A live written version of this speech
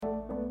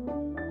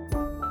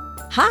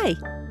Hi,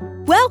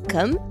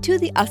 welcome to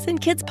the Us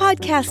and Kids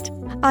podcast.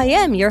 I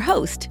am your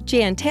host,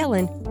 Jan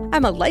Talon.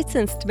 I'm a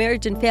licensed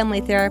marriage and family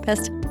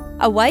therapist,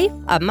 a wife,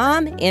 a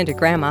mom, and a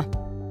grandma.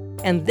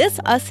 And this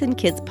Us and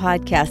Kids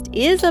podcast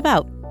is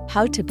about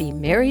how to be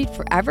married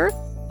forever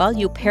while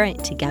you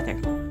parent together.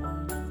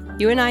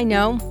 You and I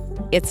know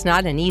it's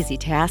not an easy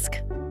task.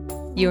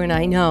 You and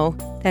I know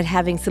that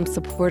having some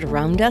support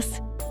around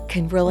us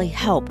can really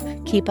help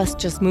keep us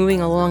just moving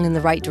along in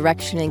the right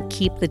direction and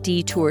keep the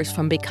detours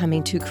from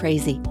becoming too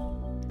crazy.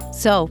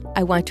 So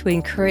I want to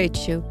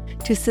encourage you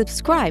to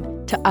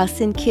subscribe to Us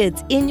and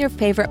Kids in your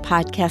favorite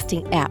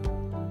podcasting app.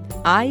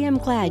 I am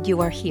glad you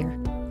are here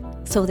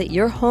so that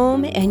your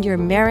home and your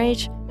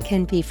marriage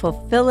can be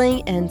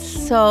fulfilling and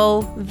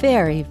so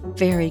very,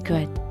 very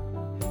good.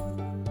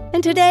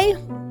 And today,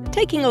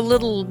 taking a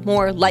little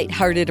more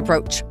lighthearted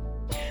approach.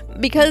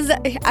 Because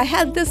I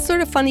had this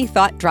sort of funny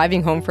thought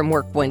driving home from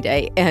work one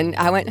day, and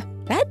I went,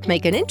 that'd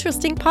make an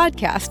interesting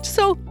podcast.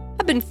 So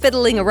I've been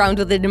fiddling around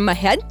with it in my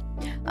head.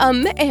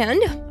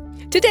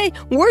 And today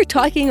we're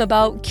talking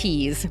about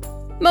keys.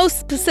 Most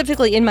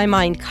specifically in my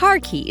mind, car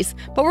keys.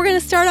 But we're going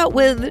to start out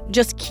with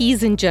just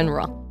keys in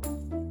general.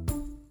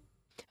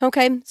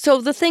 Okay,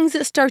 so the things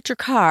that start your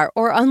car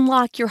or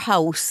unlock your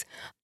house.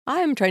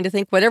 I'm trying to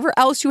think whatever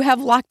else you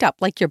have locked up,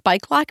 like your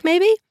bike lock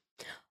maybe.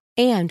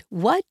 And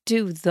what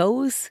do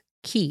those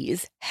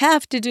keys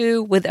have to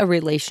do with a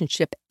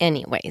relationship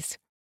anyways?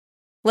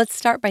 Let's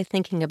start by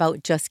thinking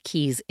about just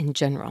keys in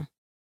general.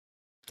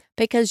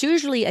 Because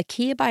usually a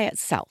key by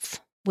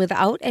itself,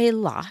 without a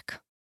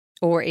lock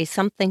or a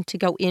something to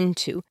go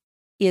into,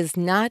 is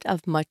not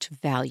of much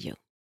value.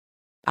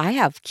 I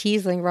have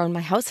keys laying around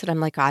my house that I'm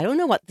like, I don't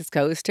know what this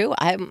goes to.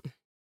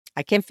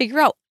 I can't figure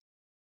out.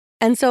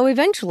 And so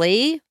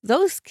eventually,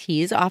 those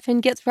keys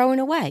often get thrown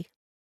away.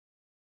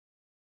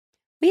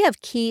 We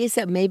have keys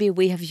that maybe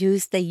we have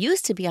used, they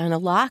used to be on a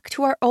lock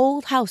to our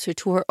old house or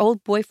to our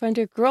old boyfriend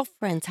or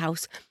girlfriend's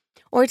house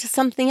or to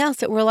something else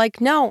that we're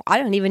like, no, I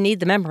don't even need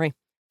the memory.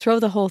 Throw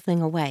the whole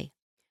thing away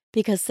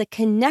because the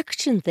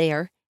connection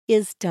there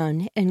is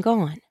done and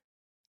gone.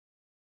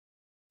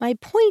 My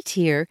point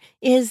here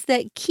is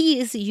that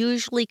keys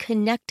usually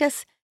connect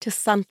us to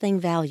something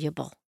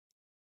valuable.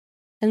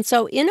 And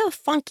so in a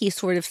funky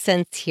sort of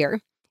sense here,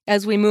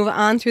 as we move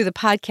on through the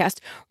podcast,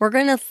 we're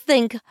going to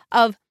think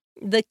of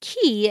the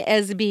key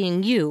as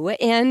being you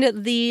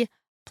and the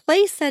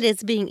place that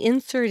it's being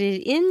inserted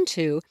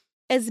into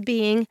as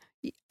being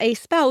a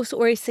spouse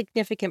or a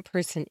significant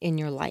person in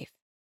your life.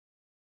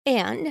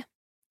 And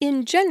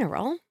in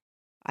general,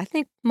 I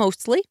think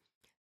mostly,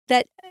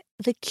 that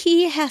the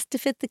key has to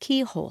fit the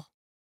keyhole.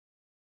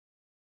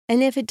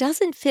 And if it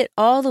doesn't fit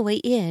all the way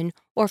in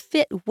or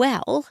fit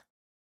well,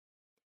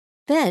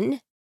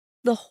 then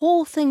the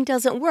whole thing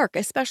doesn't work,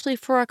 especially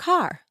for a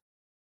car.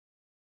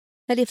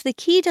 That if the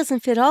key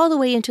doesn't fit all the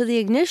way into the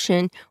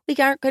ignition, we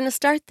aren't going to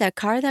start that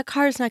car. That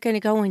car is not going to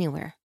go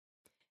anywhere.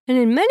 And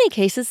in many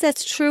cases,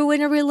 that's true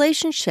in a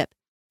relationship.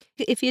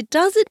 If it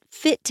doesn't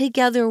fit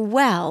together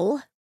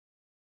well,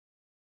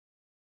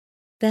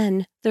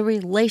 then the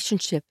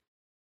relationship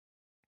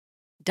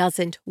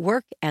doesn't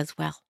work as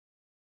well.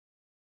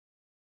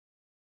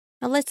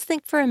 Now let's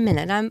think for a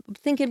minute. I'm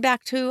thinking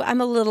back to,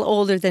 I'm a little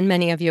older than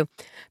many of you,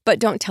 but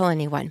don't tell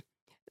anyone.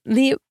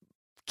 The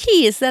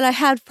keys that I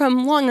had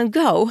from long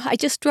ago, I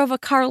just drove a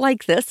car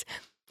like this,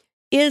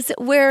 is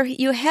where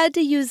you had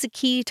to use a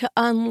key to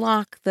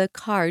unlock the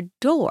car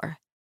door.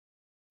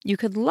 You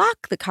could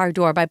lock the car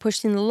door by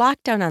pushing the lock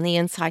down on the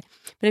inside,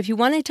 but if you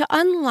wanted to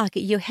unlock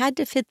it, you had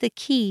to fit the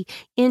key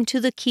into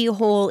the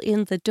keyhole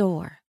in the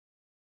door.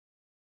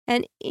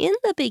 And in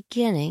the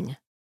beginning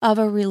of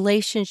a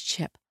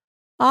relationship,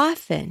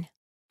 often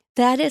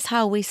that is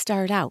how we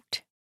start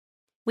out.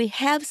 We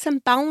have some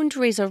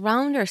boundaries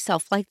around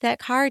ourselves like that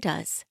car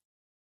does,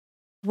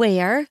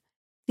 where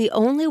the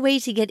only way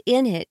to get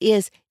in it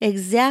is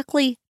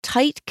exactly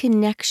tight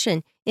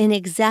connection in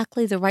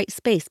exactly the right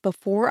space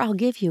before I'll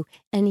give you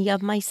any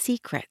of my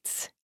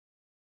secrets.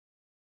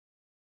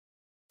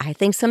 I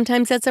think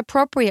sometimes that's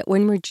appropriate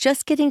when we're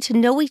just getting to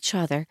know each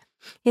other,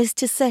 is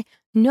to say,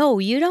 no,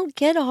 you don't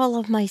get all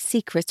of my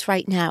secrets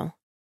right now.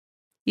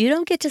 You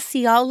don't get to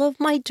see all of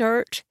my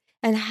dirt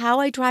and how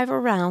I drive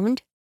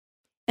around.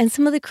 And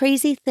some of the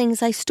crazy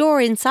things I store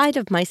inside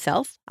of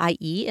myself,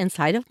 i.e.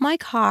 inside of my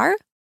car,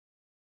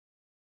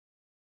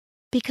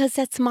 because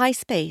that's my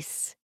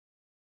space.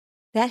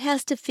 That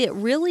has to fit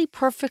really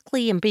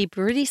perfectly and be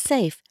pretty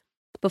safe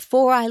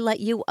before I let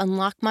you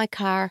unlock my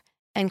car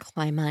and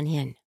climb on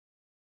in.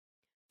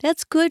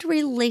 That's good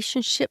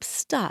relationship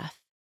stuff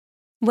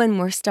when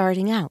we're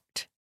starting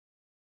out.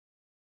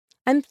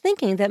 I'm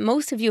thinking that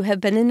most of you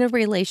have been in a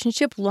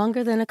relationship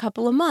longer than a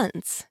couple of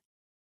months,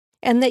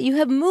 and that you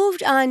have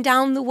moved on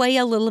down the way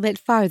a little bit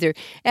farther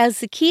as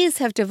the keys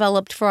have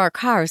developed for our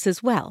cars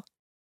as well.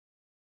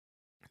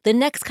 The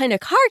next kind of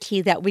car key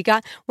that we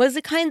got was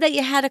the kind that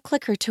you had a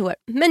clicker to it.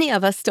 Many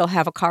of us still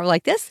have a car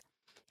like this.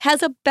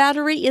 Has a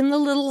battery in the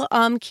little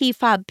key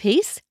fob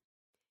piece,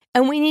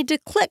 and we need to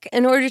click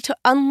in order to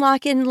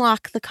unlock and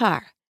lock the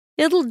car.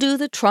 It'll do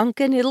the trunk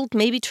and it'll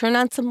maybe turn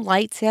on some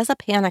lights. It has a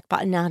panic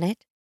button on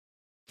it.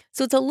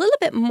 So it's a little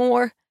bit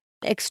more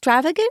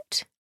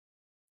extravagant.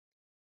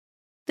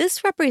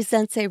 This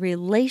represents a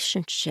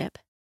relationship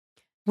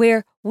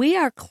where we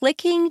are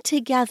clicking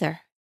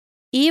together,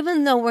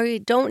 even though we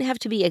don't have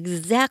to be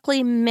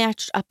exactly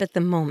matched up at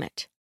the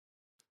moment.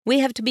 We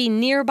have to be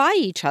nearby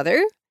each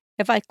other.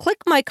 If I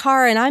click my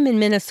car and I'm in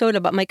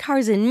Minnesota, but my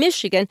car's in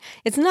Michigan,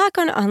 it's not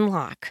going to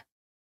unlock.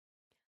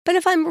 But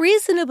if I'm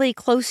reasonably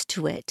close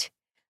to it,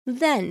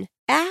 then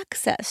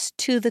access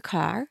to the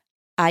car,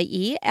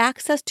 i.e.,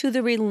 access to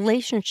the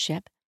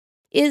relationship,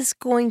 is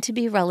going to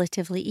be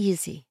relatively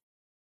easy.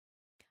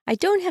 I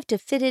don't have to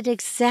fit it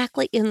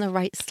exactly in the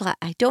right slot.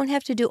 I don't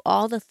have to do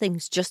all the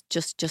things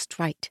just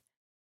right.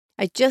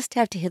 I just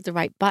have to hit the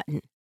right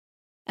button.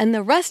 And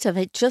the rest of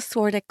it just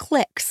sort of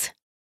clicks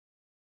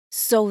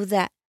so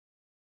that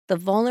the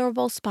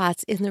vulnerable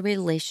spots in the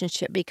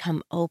relationship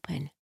become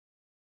open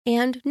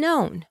and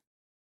known.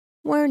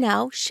 We're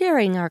now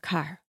sharing our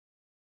car.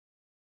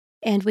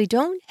 And we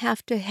don't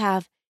have to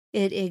have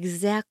it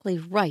exactly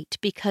right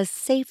because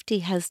safety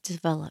has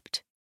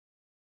developed.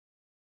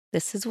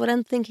 This is what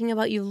I'm thinking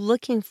about you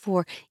looking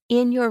for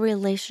in your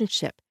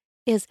relationship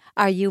is,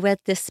 are you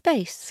at this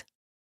space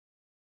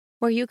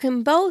where you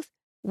can both,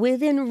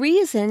 within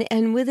reason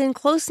and within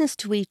closeness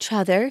to each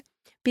other,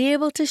 be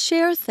able to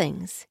share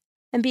things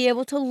and be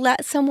able to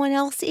let someone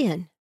else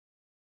in?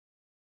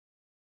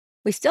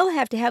 We still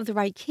have to have the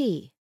right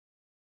key.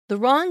 The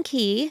wrong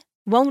key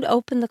won't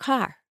open the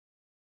car.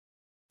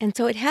 And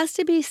so it has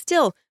to be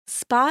still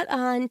spot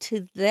on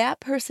to that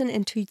person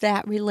and to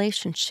that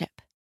relationship.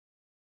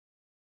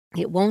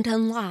 It won't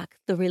unlock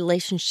the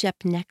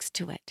relationship next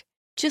to it,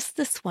 just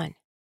this one.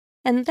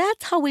 And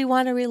that's how we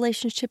want a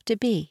relationship to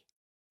be,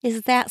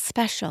 is that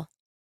special.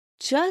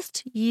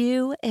 Just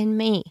you and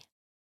me.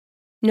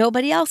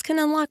 Nobody else can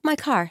unlock my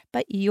car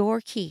but your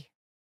key.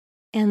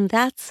 And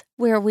that's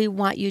where we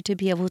want you to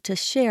be able to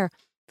share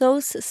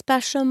those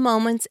special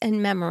moments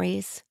and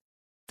memories,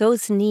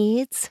 those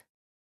needs,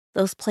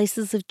 those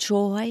places of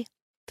joy,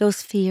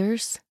 those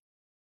fears.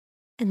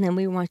 And then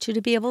we want you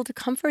to be able to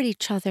comfort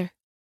each other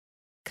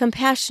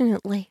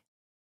compassionately,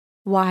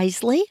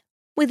 wisely,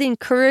 with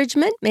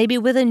encouragement, maybe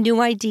with a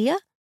new idea,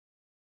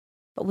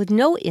 but with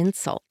no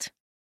insult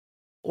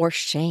or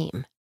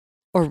shame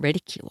or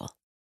ridicule.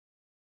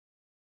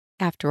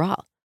 After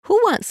all, who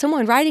wants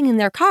someone riding in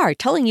their car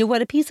telling you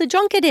what a piece of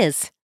junk it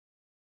is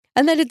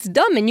and that it's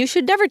dumb and you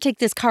should never take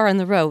this car on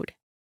the road?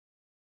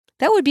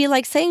 That would be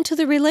like saying to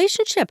the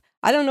relationship,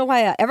 I don't know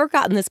why I ever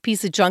got in this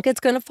piece of junk. It's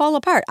going to fall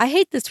apart. I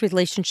hate this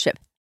relationship.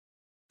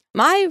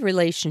 My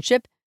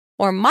relationship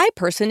or my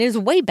person is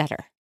way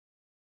better.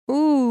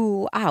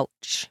 Ooh,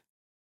 ouch.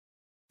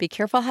 Be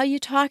careful how you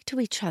talk to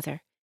each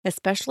other,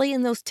 especially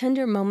in those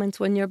tender moments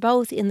when you're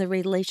both in the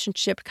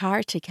relationship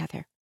car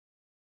together,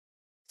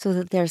 so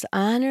that there's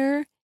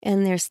honor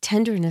and there's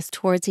tenderness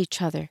towards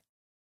each other.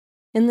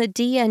 In the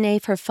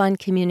DNA for Fun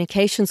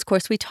Communications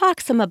course, we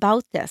talk some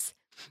about this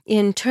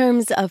in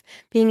terms of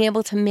being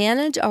able to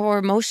manage our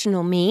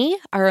emotional me,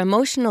 our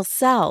emotional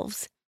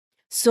selves,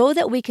 so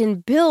that we can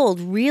build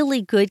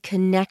really good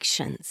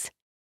connections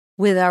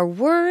with our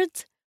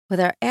words, with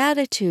our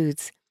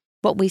attitudes,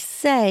 what we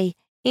say,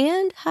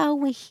 and how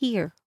we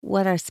hear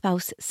what our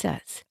spouse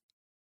says.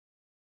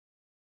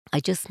 I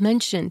just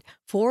mentioned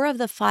 4 of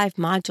the 5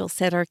 modules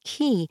that are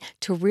key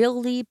to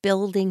really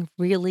building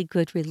really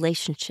good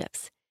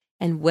relationships.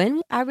 And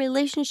when our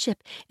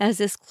relationship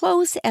is as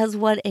close as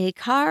what a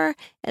car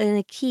and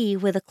a key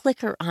with a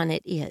clicker on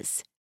it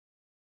is,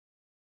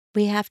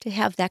 we have to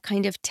have that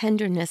kind of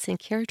tenderness and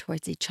care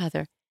towards each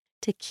other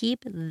to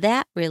keep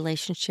that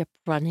relationship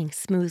running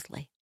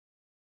smoothly.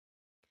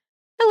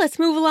 Now let's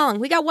move along.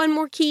 We got one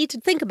more key to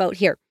think about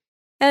here.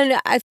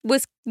 And I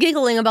was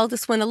giggling about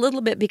this one a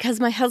little bit because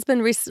my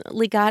husband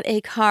recently got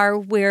a car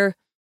where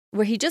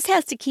he just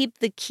has to keep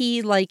the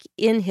key like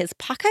in his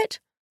pocket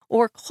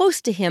or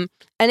close to him.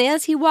 And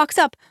as he walks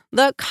up,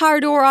 the car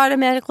door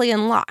automatically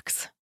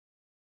unlocks.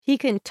 He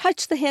can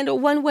touch the handle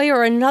one way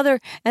or another,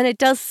 and it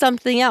does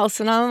something else.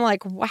 And I'm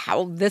like,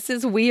 wow, this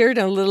is weird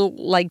and a little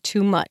like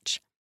too much.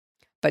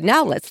 But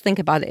now let's think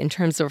about it in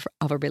terms of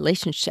a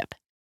relationship.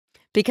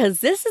 Because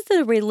this is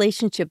a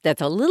relationship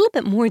that's a little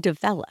bit more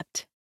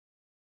developed.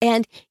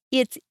 And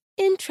it's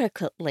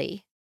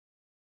intricately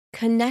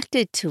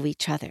connected to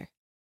each other.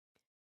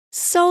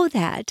 So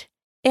that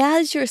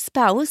as your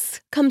spouse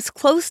comes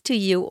close to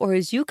you, or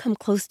as you come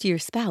close to your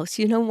spouse,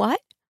 you know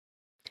what?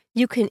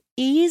 You can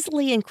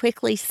easily and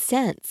quickly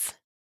sense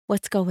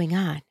what's going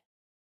on.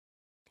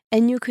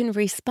 And you can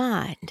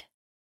respond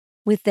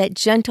with that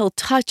gentle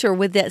touch or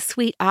with that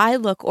sweet eye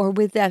look or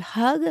with that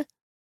hug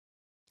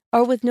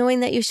or with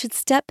knowing that you should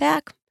step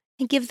back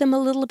and give them a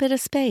little bit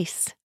of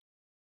space.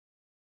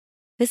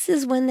 This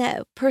is when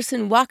that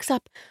person walks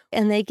up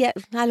and they get,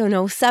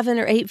 7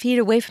 or 8 feet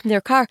away from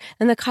their car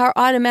and the car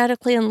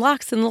automatically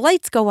unlocks and the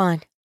lights go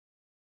on.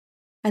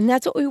 And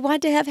that's what we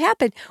want to have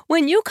happen.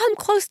 When you come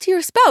close to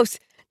your spouse,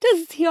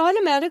 does she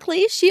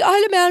automatically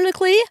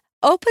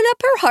open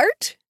up her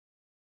heart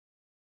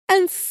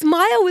and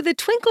smile with a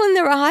twinkle in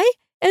their eye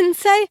and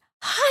say,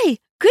 "Hi,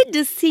 good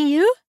to see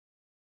you."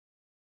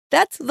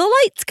 That's the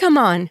lights come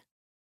on.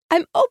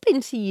 I'm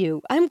open to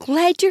you. I'm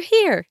glad you're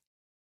here.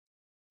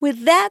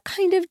 With that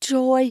kind of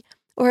joy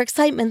or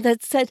excitement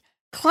that said,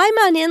 "Climb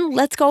on in,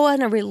 let's go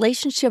on a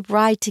relationship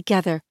ride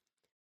together."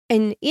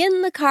 And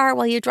in the car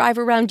while you drive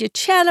around, you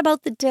chat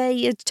about the day,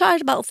 you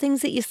chat about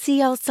things that you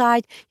see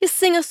outside, you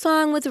sing a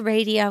song with the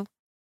radio.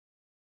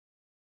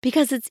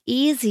 Because it's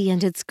easy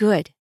and it's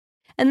good.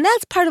 And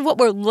that's part of what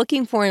we're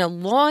looking for in a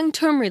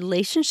long-term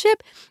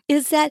relationship,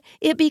 is that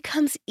it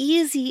becomes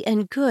easy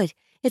and good.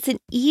 It's an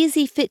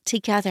easy fit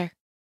together.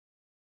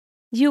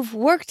 You've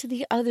worked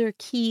the other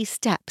key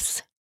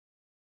steps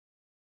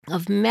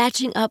of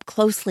matching up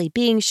closely,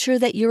 being sure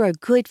that you're a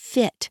good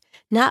fit,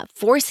 not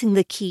forcing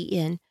the key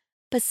in,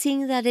 but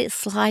seeing that it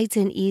slides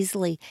in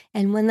easily.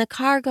 And when the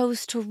car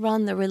goes to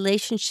run, the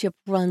relationship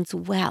runs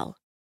well.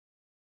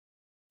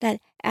 That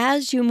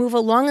as you move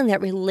along in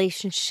that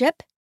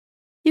relationship,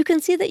 you can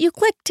see that you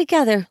click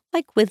together,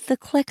 like with the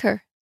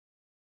clicker.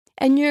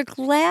 And you're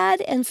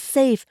glad and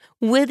safe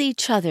with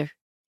each other,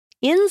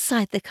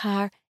 inside the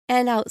car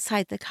and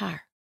outside the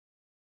car.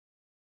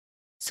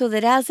 So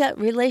that as that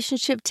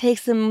relationship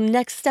takes the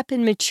next step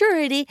in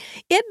maturity,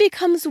 it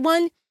becomes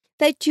one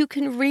that you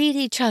can read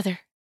each other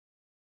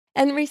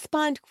and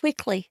respond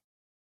quickly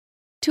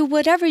to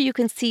whatever you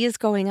can see is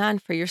going on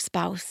for your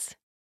spouse.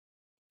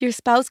 Your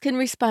spouse can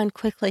respond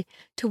quickly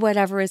to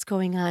whatever is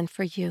going on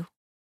for you.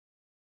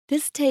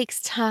 This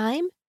takes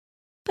time,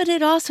 but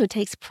it also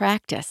takes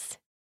practice.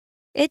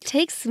 It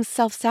takes some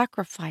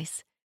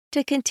self-sacrifice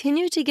to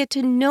continue to get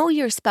to know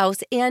your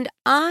spouse and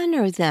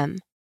honor them,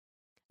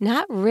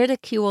 not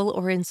ridicule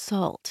or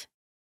insult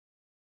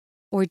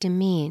or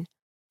demean,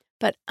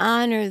 but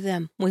honor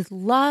them with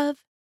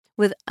love,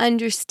 with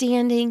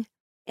understanding,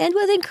 and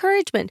with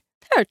encouragement.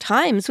 There are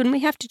times when we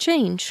have to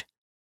change.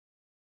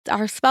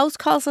 Our spouse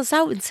calls us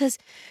out and says,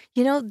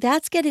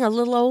 "That's getting a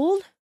little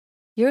old.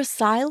 Your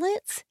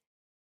silence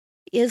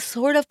is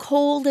sort of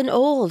cold and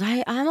old.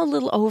 I'm a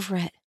little over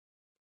it.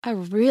 I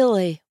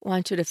really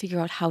want you to figure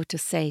out how to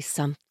say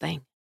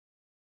something."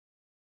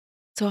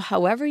 So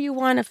however you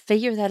want to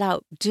figure that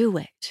out, do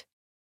it.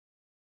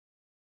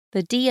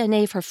 The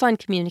DNA for Fun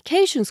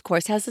Communications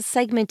course has a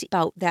segment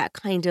about that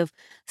kind of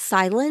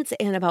silence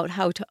and about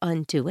how to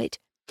undo it.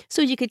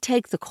 So you could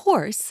take the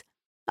course.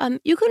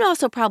 You can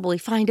also probably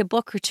find a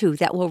book or two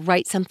that will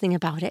write something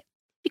about it.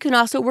 You can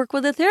also work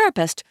with a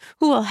therapist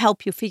who will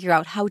help you figure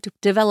out how to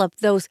develop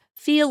those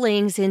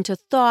feelings into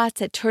thoughts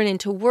that turn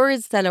into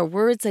words that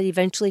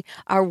eventually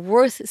are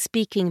worth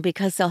speaking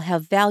because they'll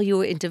have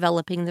value in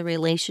developing the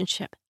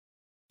relationship.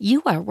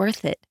 You are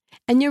worth it,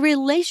 and your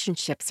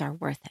relationships are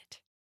worth it.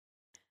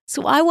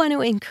 So I want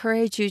to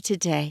encourage you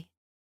today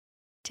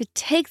to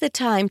take the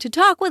time to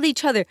talk with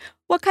each other.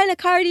 What kind of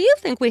car do you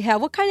think we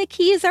have? What kind of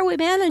keys are we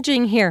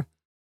managing here?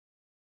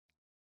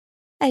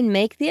 And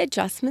make the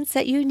adjustments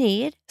that you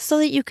need so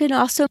that you can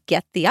also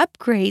get the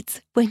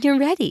upgrades when you're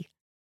ready.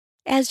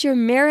 As your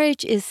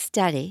marriage is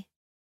steady,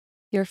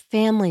 your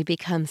family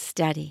becomes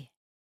steady.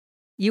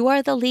 You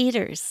are the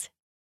leaders.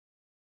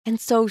 And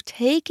so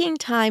taking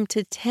time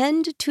to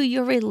tend to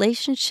your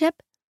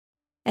relationship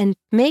and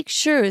make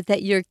sure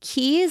that your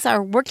keys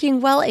are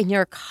working well in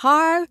your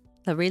car,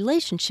 the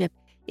relationship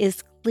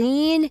is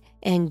clean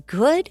and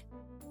good,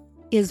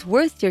 is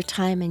worth your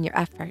time and your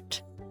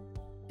effort.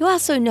 You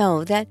also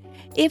know that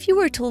if you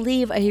were to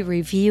leave a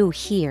review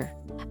here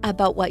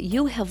about what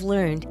you have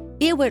learned,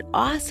 it would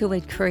also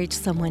encourage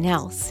someone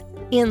else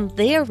in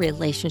their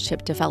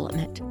relationship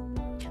development.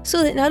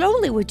 So that not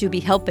only would you be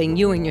helping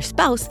you and your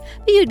spouse,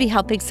 but you'd be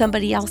helping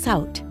somebody else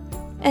out.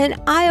 And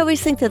I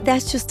always think that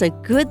that's just a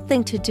good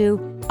thing to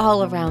do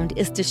all around,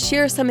 is to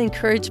share some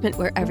encouragement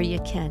wherever you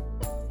can.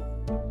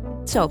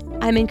 So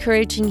I'm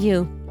encouraging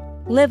you,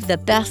 live the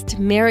best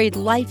married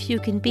life you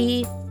can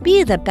be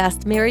the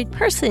best married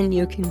person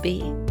you can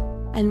be,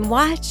 and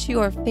watch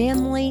your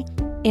family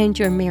and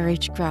your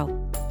marriage grow.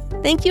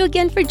 Thank you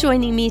again for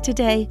joining me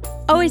today.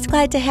 Always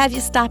glad to have you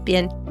stop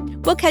in.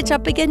 We'll catch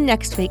up again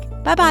next week.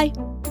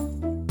 Bye-bye.